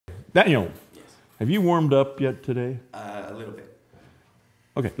Daniel, Yes. have you warmed up yet today? A little bit.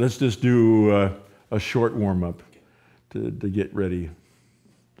 Okay, let's just do a short warm-up to get ready.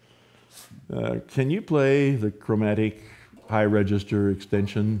 Can you play the chromatic high register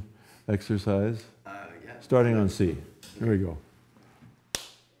extension exercise? Yeah. Starting on C. Here we go.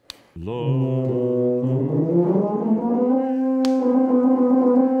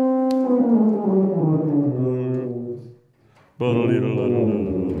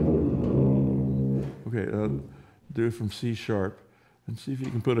 Okay, do it from C sharp and see if you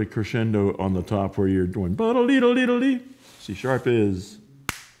can put a crescendo on the top where you're doing ba-da-dee-da-dee-da-dee. C sharp is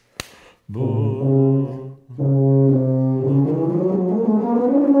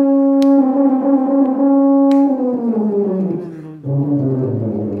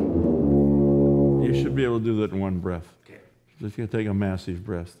You should be able to do that in one breath. Okay. Just gonna take a massive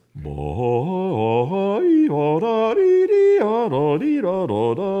breath.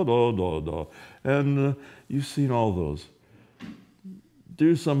 And you've seen all those.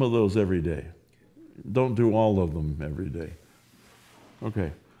 Do some of those every day. Don't do all of them every day.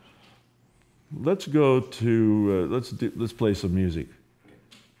 Okay. Let's go to let's play some music,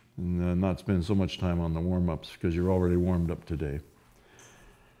 and not spend so much time on the warm-ups because you're already warmed up today.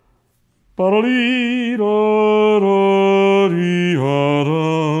 One,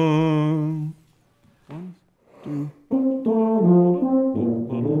 two.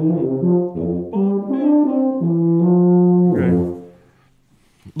 Okay.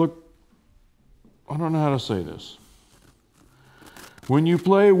 Look, I don't know how to say this. When you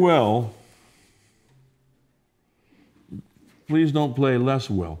play well, please don't play less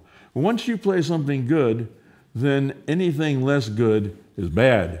well. Once you play something good, then anything less good is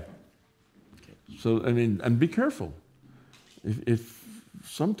bad. So, I mean, and be careful. If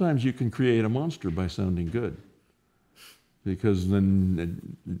sometimes you can create a monster by sounding good, because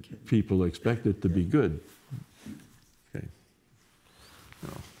then people expect it to be good. Okay.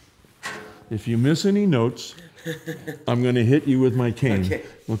 Well, if you miss any notes, I'm going to hit you with my cane. Okay.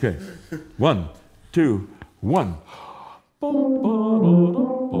 Okay. 1, 2, 1.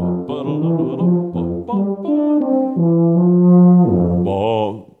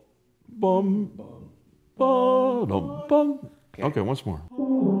 Okay, once more.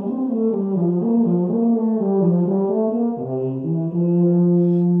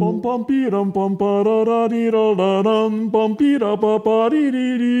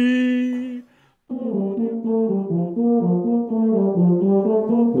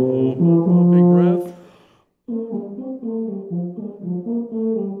 Big breath.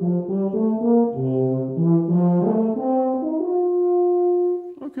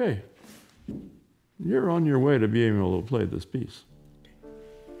 Okay. You're on your way to being able to play this piece.